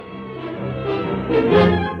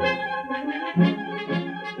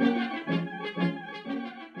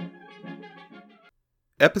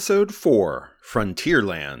Episode 4,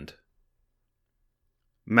 Frontierland.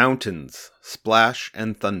 Mountains, Splash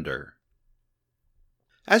and Thunder.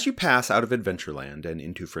 As you pass out of Adventureland and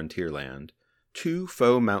into Frontierland, two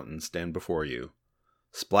faux mountains stand before you,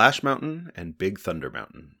 Splash Mountain and Big Thunder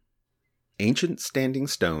Mountain. Ancient standing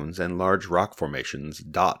stones and large rock formations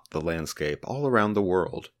dot the landscape all around the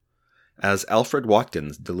world. As Alfred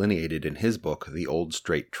Watkins delineated in his book The Old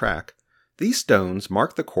Straight Track, these stones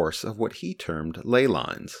mark the course of what he termed ley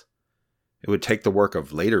lines. It would take the work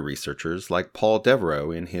of later researchers like Paul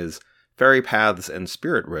Devereaux in his Fairy Paths and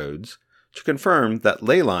Spirit Roads to confirm that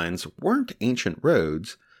ley lines weren't ancient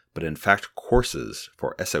roads, but in fact courses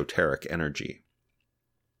for esoteric energy.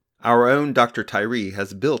 Our own Dr. Tyree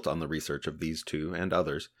has built on the research of these two and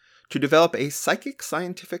others to develop a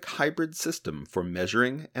psychic-scientific hybrid system for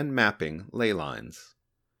measuring and mapping ley lines.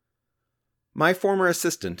 My former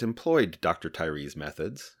assistant employed Dr. Tyree's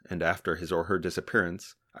methods, and after his or her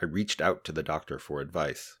disappearance, I reached out to the doctor for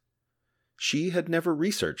advice. She had never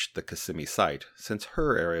researched the Kissimmee site, since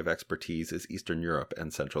her area of expertise is Eastern Europe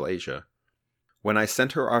and Central Asia. When I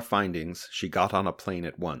sent her our findings, she got on a plane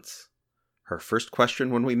at once. Her first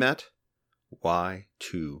question when we met? Why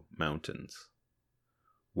two mountains?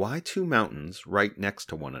 Why two mountains right next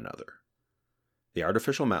to one another? The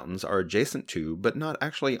artificial mountains are adjacent to, but not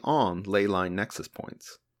actually on, ley line nexus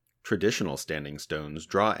points. Traditional standing stones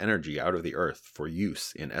draw energy out of the earth for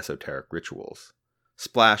use in esoteric rituals.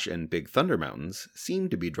 Splash and Big Thunder Mountains seem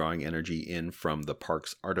to be drawing energy in from the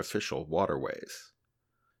park's artificial waterways.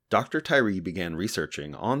 Dr. Tyree began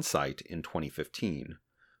researching on-site in 2015,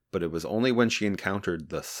 but it was only when she encountered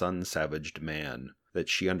the sun-savaged man that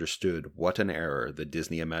she understood what an error the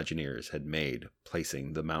Disney Imagineers had made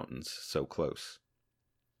placing the mountains so close.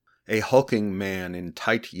 A hulking man in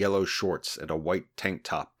tight yellow shorts and a white tank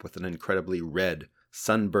top with an incredibly red,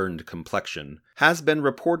 sunburned complexion has been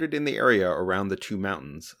reported in the area around the two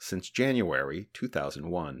mountains since January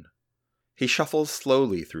 2001. He shuffles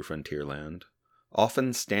slowly through Frontierland,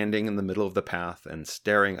 often standing in the middle of the path and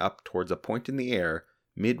staring up towards a point in the air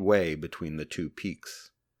midway between the two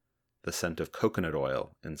peaks. The scent of coconut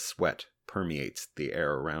oil and sweat permeates the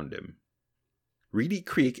air around him. Reedy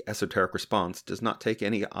Creek Esoteric Response does not take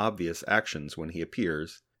any obvious actions when he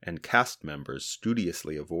appears, and cast members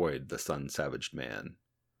studiously avoid the sun-savaged man.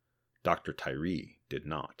 Dr. Tyree did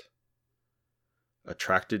not.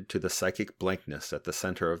 Attracted to the psychic blankness at the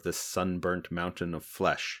center of this sunburnt mountain of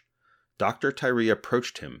flesh, Dr. Tyree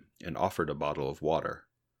approached him and offered a bottle of water.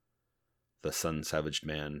 The sun-savaged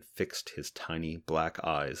man fixed his tiny black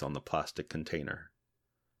eyes on the plastic container.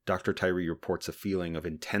 Dr. Tyree reports a feeling of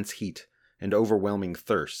intense heat and overwhelming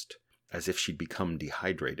thirst, as if she'd become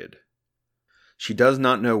dehydrated. She does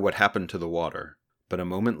not know what happened to the water, but a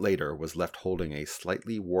moment later was left holding a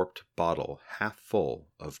slightly warped bottle half full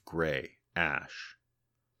of gray ash.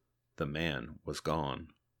 The man was gone.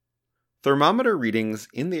 Thermometer readings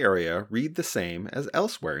in the area read the same as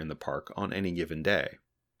elsewhere in the park on any given day,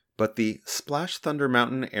 but the Splash Thunder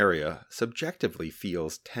Mountain area subjectively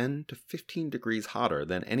feels 10 to 15 degrees hotter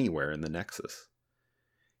than anywhere in the Nexus.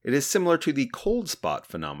 It is similar to the cold spot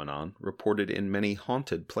phenomenon reported in many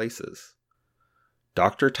haunted places.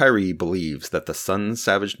 Dr. Tyree believes that the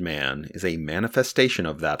sun-savaged man is a manifestation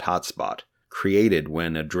of that hotspot, created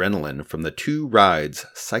when adrenaline from the two rides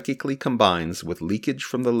psychically combines with leakage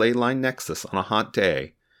from the ley line nexus on a hot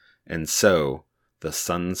day, and so the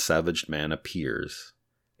sun-savaged man appears,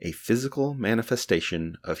 a physical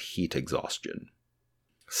manifestation of heat exhaustion.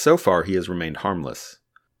 So far he has remained harmless,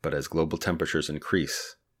 but as global temperatures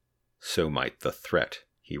increase, so might the threat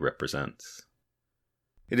he represents.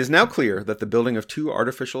 It is now clear that the building of two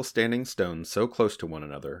artificial standing stones so close to one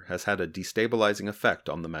another has had a destabilizing effect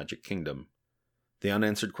on the Magic Kingdom. The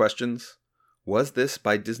unanswered questions: was this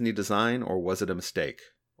by Disney design, or was it a mistake?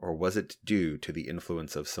 Or was it due to the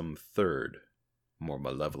influence of some third, more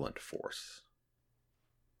malevolent force?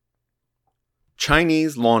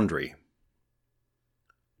 Chinese laundry.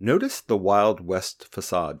 Notice the Wild West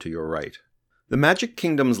facade to your right. The Magic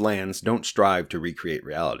Kingdom's lands don't strive to recreate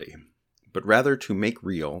reality, but rather to make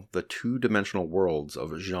real the two-dimensional worlds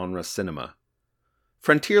of genre cinema.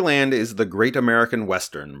 Frontierland is the great American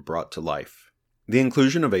Western brought to life. The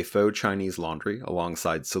inclusion of a faux Chinese laundry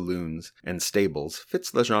alongside saloons and stables fits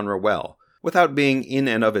the genre well, without being in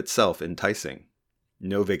and of itself enticing.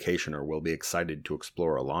 No vacationer will be excited to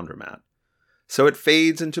explore a laundromat. So it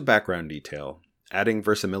fades into background detail, adding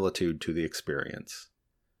verisimilitude to the experience.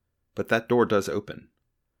 But that door does open,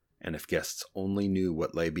 and if guests only knew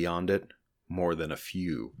what lay beyond it, more than a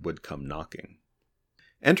few would come knocking.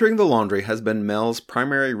 Entering the laundry has been Mel's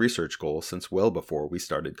primary research goal since well before we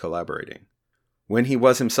started collaborating. When he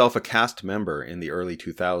was himself a cast member in the early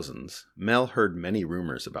 2000s, Mel heard many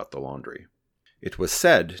rumors about the laundry. It was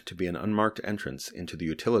said to be an unmarked entrance into the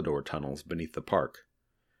Utilidor tunnels beneath the park.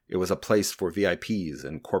 It was a place for VIPs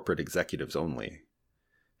and corporate executives only.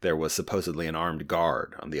 There was supposedly an armed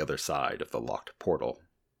guard on the other side of the locked portal.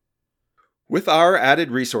 With our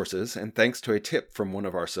added resources, and thanks to a tip from one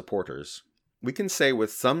of our supporters, we can say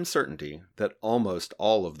with some certainty that almost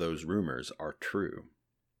all of those rumors are true.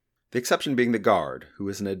 The exception being the Guard, who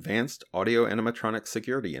is an advanced audio-animatronic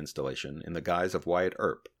security installation in the guise of Wyatt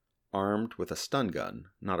Earp, armed with a stun gun,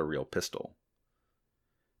 not a real pistol.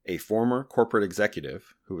 A former corporate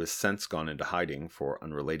executive, who has since gone into hiding for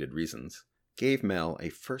unrelated reasons, gave Mel a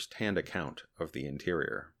first-hand account of the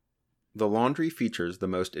interior. The laundry features the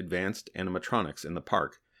most advanced animatronics in the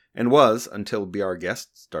park, and was, until BR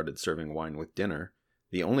Guests started serving wine with dinner,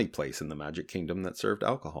 the only place in the Magic Kingdom that served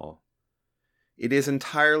alcohol. It is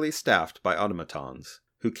entirely staffed by automatons,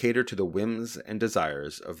 who cater to the whims and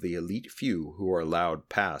desires of the elite few who are allowed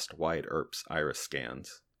past Wyatt Earp's iris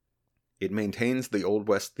scans. It maintains the Old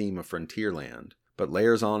West theme of Frontierland, but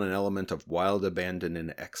layers on an element of wild abandon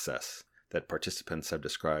in excess that participants have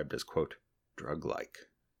described as, quote, drug-like.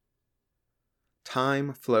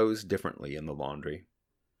 Time flows differently in the laundry.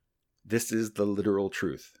 This is the literal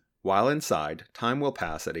truth. While inside, time will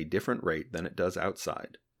pass at a different rate than it does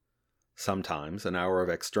outside. Sometimes an hour of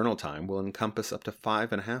external time will encompass up to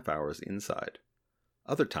 5.5 hours inside.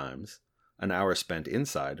 Other times, an hour spent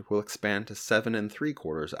inside will expand to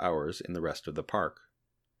 7.75 hours in the rest of the park.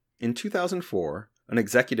 In 2004, an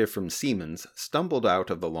executive from Siemens stumbled out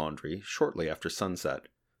of the laundry shortly after sunset,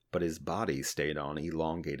 but his body stayed on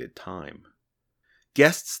elongated time.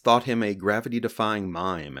 Guests thought him a gravity-defying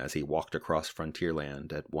mime as he walked across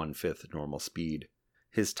Frontierland at 1/5 normal speed,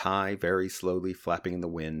 his tie very slowly flapping in the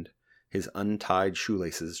wind, his untied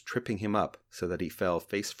shoelaces tripping him up so that he fell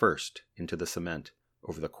face first into the cement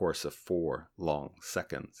over the course of 4 long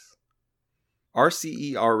seconds.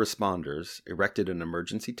 RCER responders erected an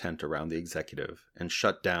emergency tent around the executive and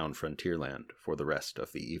shut down Frontierland for the rest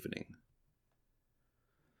of the evening.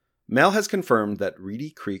 Mel has confirmed that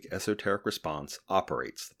Reedy Creek Esoteric Response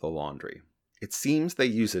operates the laundry. It seems they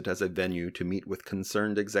use it as a venue to meet with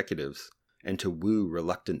concerned executives and to woo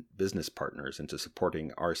reluctant business partners into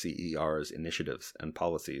supporting RCER's initiatives and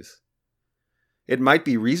policies. It might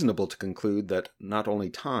be reasonable to conclude that not only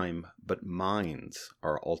time, but minds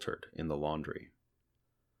are altered in the laundry.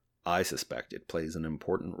 I suspect it plays an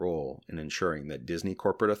important role in ensuring that Disney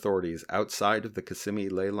corporate authorities outside of the Kissimmee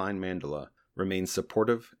Ley Line Mandala remain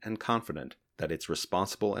supportive and confident that it's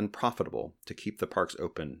responsible and profitable to keep the parks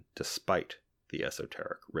open despite the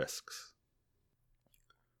esoteric risks.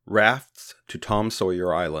 Rafts to Tom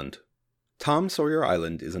Sawyer Island. Tom Sawyer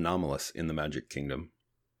Island is anomalous in the Magic Kingdom.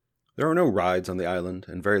 There are no rides on the island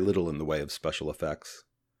and very little in the way of special effects.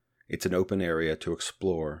 It's an open area to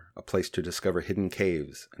explore, a place to discover hidden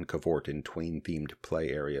caves and cavort in Twain-themed play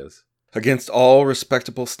areas. Against all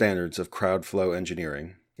respectable standards of crowd flow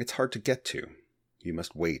engineering, it's hard to get to. You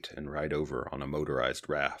must wait and ride over on a motorized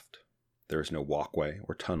raft. There is no walkway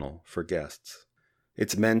or tunnel for guests.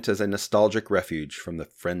 It's meant as a nostalgic refuge from the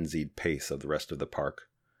frenzied pace of the rest of the park,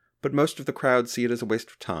 but most of the crowd see it as a waste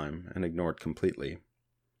of time and ignore it completely.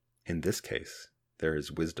 In this case, there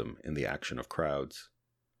is wisdom in the action of crowds.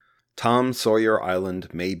 Tom Sawyer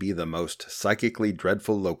Island may be the most psychically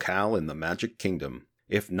dreadful locale in the Magic Kingdom,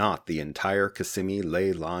 if not the entire Kissimmee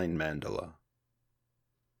Ley Line Mandala.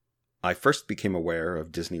 I first became aware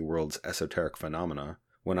of Disney World's esoteric phenomena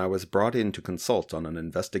when I was brought in to consult on an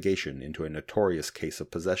investigation into a notorious case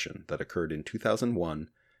of possession that occurred in 2001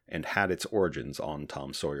 and had its origins on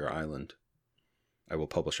Tom Sawyer Island. I will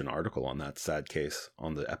publish an article on that sad case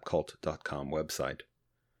on the epcult.com website.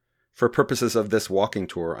 For purposes of this walking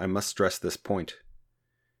tour, I must stress this point.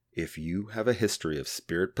 If you have a history of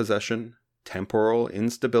spirit possession, temporal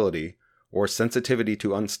instability, or sensitivity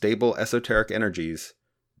to unstable esoteric energies,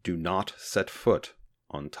 do not set foot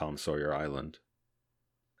on Tom Sawyer Island.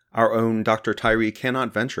 Our own Dr. Tyree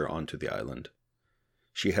cannot venture onto the island.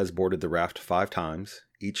 She has boarded the raft 5 times,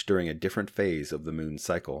 each during a different phase of the moon's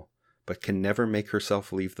cycle, but can never make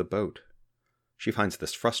herself leave the boat. She finds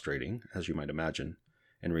this frustrating, as you might imagine,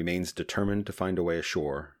 and remains determined to find a way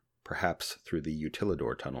ashore, perhaps through the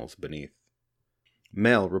Utilidor tunnels beneath.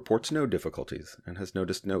 Mel reports no difficulties and has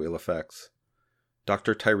noticed no ill effects.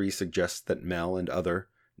 Dr. Tyree suggests that Mel and other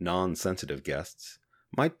non-sensitive guests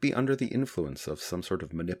might be under the influence of some sort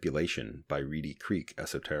of manipulation by Reedy Creek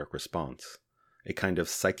Esoteric Response, a kind of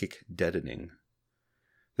psychic deadening.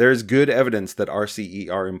 There is good evidence that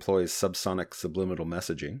RCER employs subsonic subliminal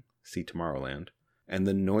messaging, see Tomorrowland, and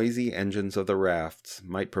the noisy engines of the rafts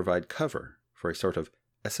might provide cover for a sort of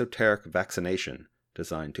esoteric vaccination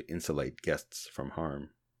designed to insulate guests from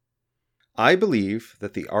harm. I believe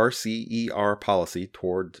that the RCER policy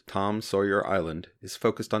toward Tom Sawyer Island is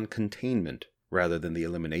focused on containment rather than the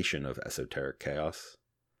elimination of esoteric chaos.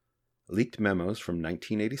 Leaked memos from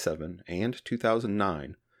 1987 and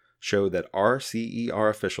 2009 show that RCER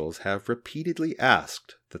officials have repeatedly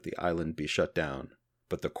asked that the island be shut down,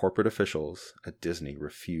 but the corporate officials at Disney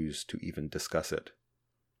refuse to even discuss it.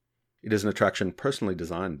 It is an attraction personally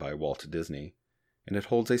designed by Walt Disney, and it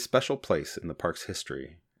holds a special place in the park's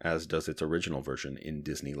history, as does its original version in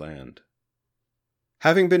Disneyland.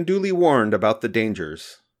 Having been duly warned about the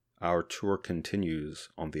dangers, our tour continues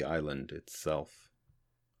on the island itself.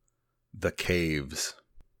 The Caves.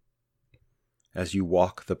 As you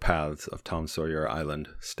walk the paths of Tom Sawyer Island,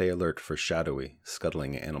 stay alert for shadowy,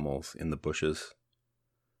 scuttling animals in the bushes.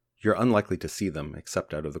 You're unlikely to see them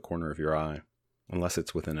except out of the corner of your eye. Unless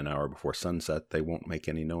it's within an hour before sunset, they won't make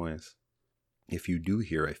any noise. If you do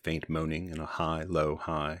hear a faint moaning in a high, low,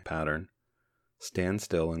 high pattern, stand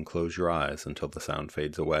still and close your eyes until the sound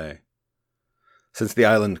fades away. Since the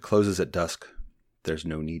island closes at dusk, there's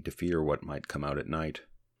no need to fear what might come out at night.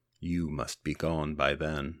 You must be gone by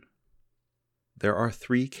then. There are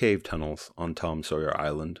 3 cave tunnels on Tom Sawyer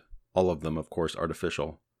Island, all of them, of course,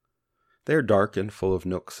 artificial. They are dark and full of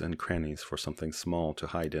nooks and crannies for something small to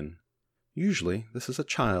hide in. Usually, this is a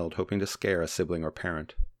child hoping to scare a sibling or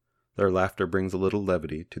parent. Their laughter brings a little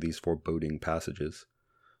levity to these foreboding passages,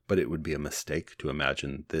 but it would be a mistake to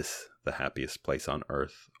imagine this the happiest place on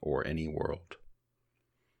Earth or any world.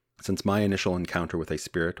 Since my initial encounter with a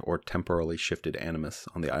spirit or temporally shifted animus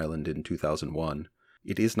on the island in 2001,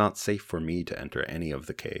 it is not safe for me to enter any of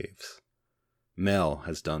the caves. Mel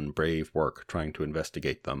has done brave work trying to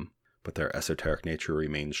investigate them, but their esoteric nature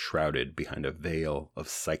remains shrouded behind a veil of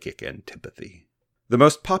psychic antipathy. The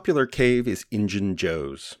most popular cave is Injun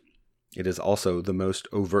Joe's. It is also the most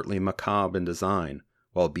overtly macabre in design,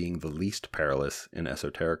 while being the least perilous in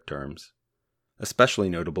esoteric terms. Especially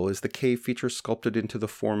notable is the cave feature sculpted into the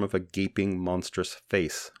form of a gaping, monstrous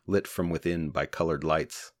face lit from within by colored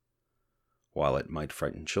lights. While it might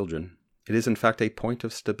frighten children, it is in fact a point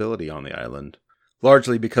of stability on the island,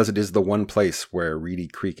 largely because it is the one place where Reedy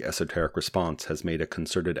Creek Esoteric Response has made a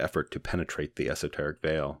concerted effort to penetrate the esoteric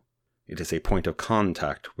veil. It is a point of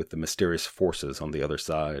contact with the mysterious forces on the other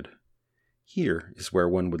side. Here is where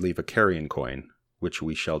one would leave a carrion coin, which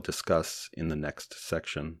we shall discuss in the next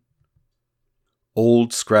section.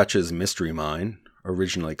 Old Scratch's Mystery Mine,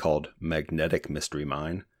 originally called Magnetic Mystery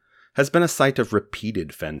Mine, has been a site of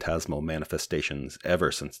repeated phantasmal manifestations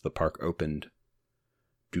ever since the park opened.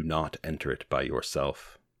 Do not enter it by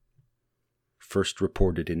yourself. First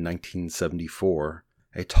reported in 1974,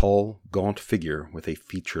 a tall, gaunt figure with a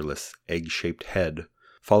featureless, egg-shaped head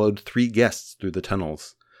followed 3 guests through the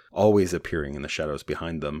tunnels, always appearing in the shadows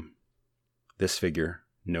behind them. This figure,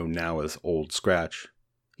 known now as Old Scratch,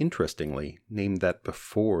 interestingly named that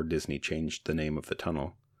before Disney changed the name of the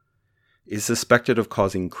tunnel, is suspected of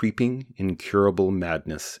causing creeping, incurable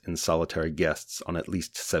madness in solitary guests on at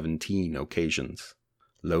least 17 occasions.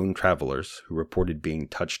 Lone travelers who reported being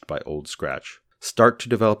touched by Old Scratch start to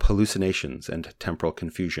develop hallucinations and temporal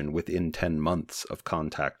confusion within 10 months of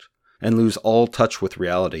contact, and lose all touch with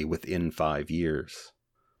reality within 5 years.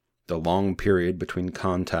 The long period between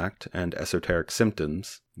contact and esoteric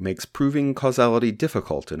symptoms makes proving causality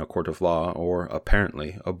difficult in a court of law or,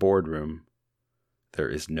 apparently, a boardroom. There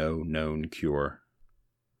is no known cure.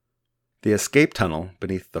 The escape tunnel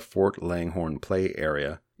beneath the Fort Langhorne Play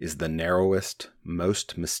area is the narrowest,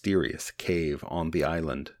 most mysterious cave on the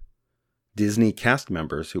island. Disney cast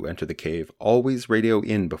members who enter the cave always radio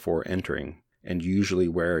in before entering, and usually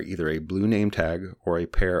wear either a blue name tag or a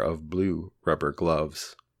pair of blue rubber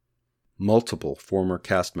gloves. Multiple former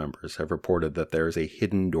cast members have reported that there is a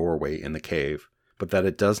hidden doorway in the cave, but that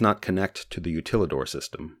it does not connect to the utilidor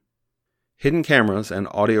system. Hidden cameras and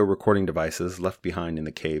audio recording devices left behind in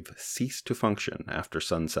the cave cease to function after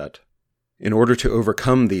sunset. In order to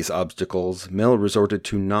overcome these obstacles, Mel resorted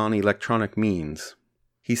to non-electronic means.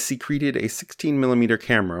 He secreted a 16mm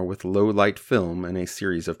camera with low-light film and a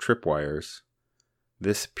series of tripwires.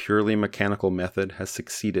 This purely mechanical method has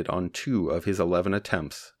succeeded on 2 of his 11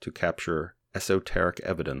 attempts to capture esoteric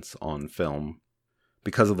evidence on film.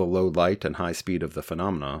 Because of the low light and high speed of the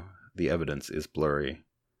phenomena, the evidence is blurry.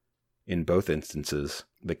 In both instances,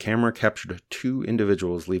 the camera captured 2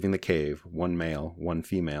 individuals leaving the cave, 1 male, 1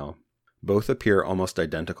 female. Both appear almost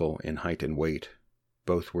identical in height and weight.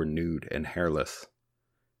 Both were nude and hairless.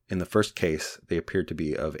 In the first case, they appear to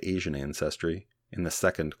be of Asian ancestry, in the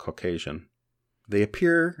second, Caucasian. They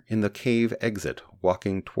appear in the cave exit,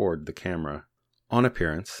 walking toward the camera. On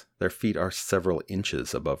appearance, their feet are several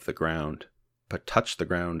inches above the ground, but touch the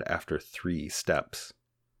ground after 3 steps.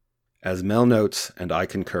 As Mel notes, and I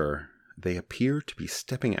concur, they appear to be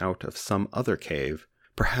stepping out of some other cave,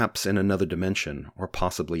 perhaps in another dimension, or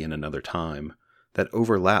possibly in another time, that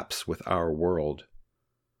overlaps with our world.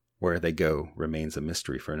 Where they go remains a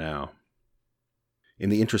mystery for now. In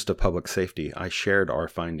the interest of public safety, I shared our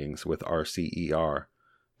findings with RCER,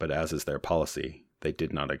 but as is their policy, they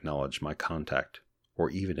did not acknowledge my contact,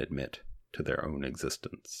 or even admit to their own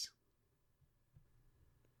existence.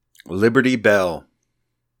 Liberty Bell.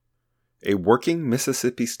 A working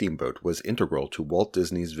Mississippi steamboat was integral to Walt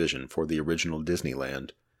Disney's vision for the original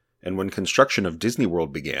Disneyland, and when construction of Disney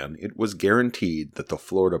World began, it was guaranteed that the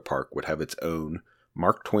Florida park would have its own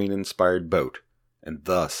Mark Twain-inspired boat, and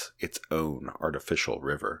thus its own artificial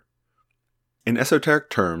river. In esoteric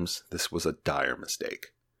terms, this was a dire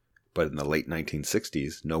mistake. But in the late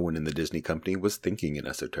 1960s, no one in the Disney company was thinking in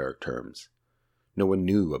esoteric terms. No one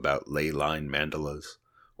knew about ley line mandalas,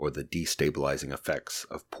 or the destabilizing effects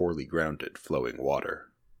of poorly grounded flowing water.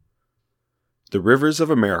 The Rivers of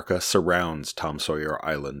America surrounds Tom Sawyer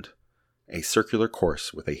Island, a circular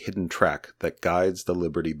course with a hidden track that guides the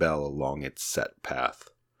Liberty Bell along its set path.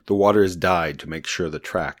 The water is dyed to make sure the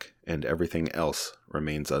track and everything else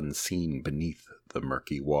remains unseen beneath the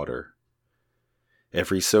murky water.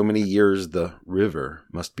 Every so many years the river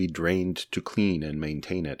must be drained to clean and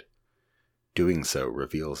maintain it. Doing so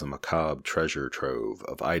reveals a macabre treasure trove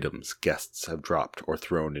of items guests have dropped or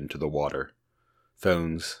thrown into the water.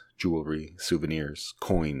 Phones, jewelry, souvenirs,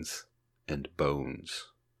 coins, and bones.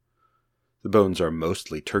 The bones are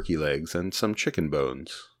mostly turkey legs and some chicken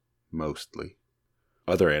bones. Mostly.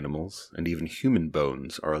 Other animals, and even human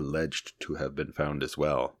bones, are alleged to have been found as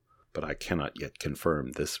well, but I cannot yet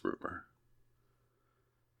confirm this rumor.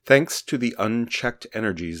 Thanks to the unchecked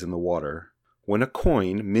energies in the water, when a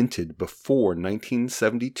coin minted before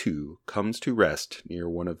 1972 comes to rest near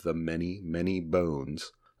one of the many, many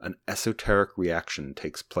bones, an esoteric reaction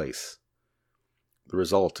takes place. The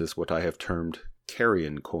result is what I have termed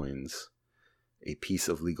carrion coins, a piece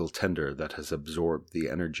of legal tender that has absorbed the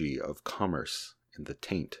energy of commerce and the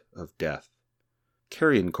taint of death.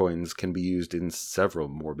 Carrion coins can be used in several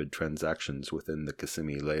morbid transactions within the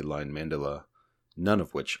Kissimmee ley line mandala, none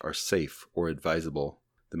of which are safe or advisable.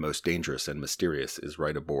 The most dangerous and mysterious is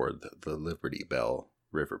right aboard the Liberty Bell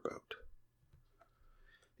riverboat.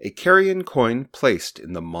 A carrion coin placed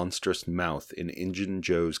in the monstrous mouth in Injun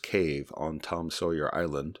Joe's cave on Tom Sawyer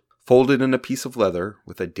Island, folded in a piece of leather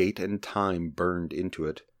with a date and time burned into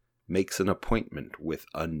it, makes an appointment with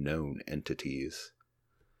unknown entities.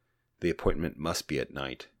 The appointment must be at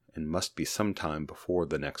night, and must be sometime before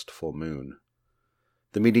the next full moon.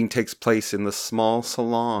 The meeting takes place in the small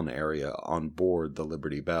salon area on board the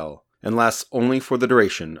Liberty Bell, and lasts only for the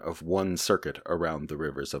duration of one circuit around the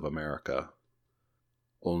rivers of America.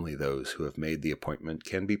 Only those who have made the appointment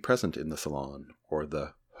can be present in the salon, or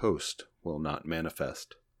the host will not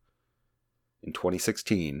manifest. In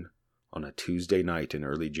 2016, on a Tuesday night in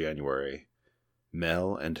early January,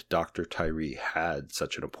 Mel and Dr. Tyree had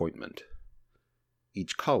such an appointment.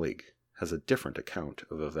 Each colleague has a different account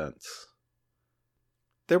of events.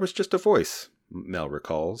 There was just a voice, Mel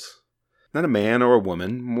recalls. Not a man or a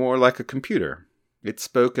woman, more like a computer. It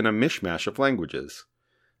spoke in a mishmash of languages.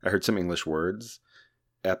 I heard some English words,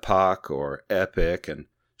 epoch or epic, and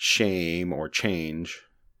shame or change.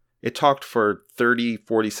 It talked for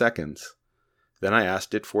 30-40 seconds. Then I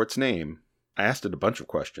asked it for its name. I asked it a bunch of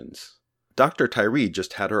questions. Dr. Tyree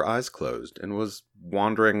just had her eyes closed and was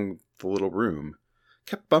wandering the little room,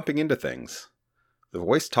 kept bumping into things. The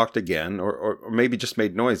voice talked again, or maybe just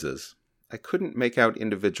made noises. I couldn't make out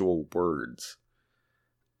individual words.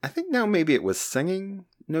 I think now maybe it was singing.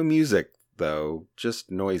 No music, though, just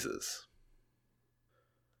noises.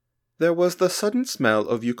 There was the sudden smell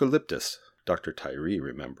of eucalyptus, Dr. Tyree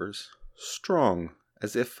remembers. Strong,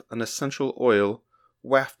 as if an essential oil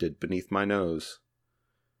wafted beneath my nose.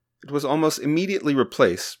 It was almost immediately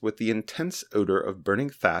replaced with the intense odor of burning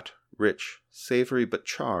fat, rich, savory but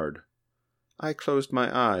charred. I closed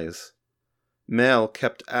my eyes. Mel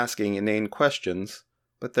kept asking inane questions,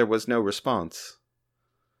 but there was no response.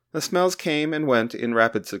 The smells came and went in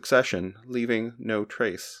rapid succession, leaving no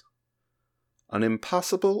trace. An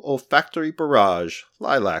impossible olfactory barrage,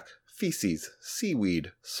 lilac, feces,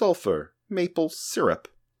 seaweed, sulfur, maple syrup.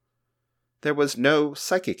 There was no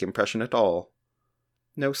psychic impression at all.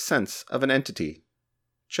 No sense of an entity.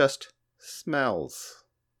 Just smells.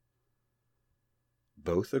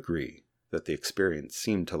 both agree that the experience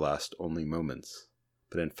seemed to last only moments,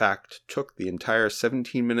 but in fact took the entire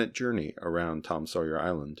 17-minute journey around Tom Sawyer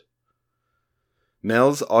Island.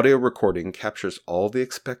 Mel's audio recording captures all the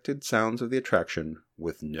expected sounds of the attraction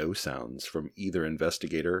with no sounds from either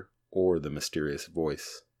investigator or the mysterious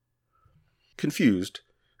voice. Confused,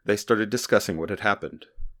 they started discussing what had happened.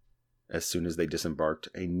 As soon as they disembarked,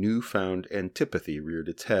 a newfound antipathy reared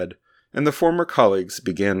its head, and the former colleagues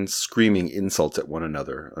began screaming insults at one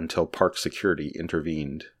another until park security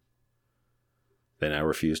intervened. They now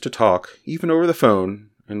refuse to talk, even over the phone,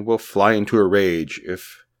 and will fly into a rage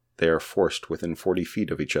if they are forced within 40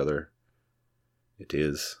 feet of each other. It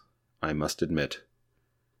is, I must admit,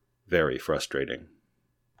 very frustrating.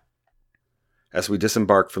 As we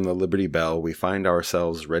disembark from the Liberty Bell, we find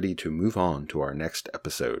ourselves ready to move on to our next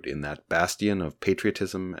episode in that bastion of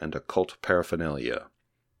patriotism and occult paraphernalia,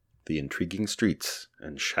 the intriguing streets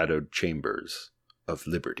and shadowed chambers of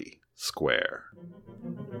Liberty Square.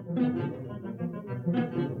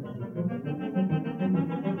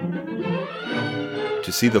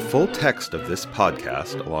 To see the full text of this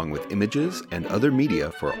podcast, along with images and other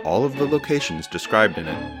media for all of the locations described in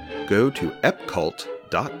it, go to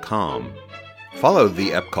epcult.com. Follow the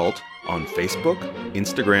Epcult on Facebook,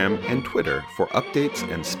 Instagram, and Twitter for updates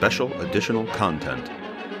and special additional content.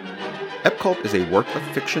 Epcult is a work of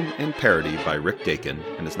fiction and parody by Rick Dakin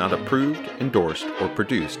and is not approved, endorsed, or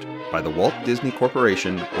produced by the Walt Disney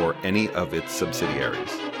Corporation or any of its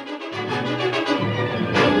subsidiaries.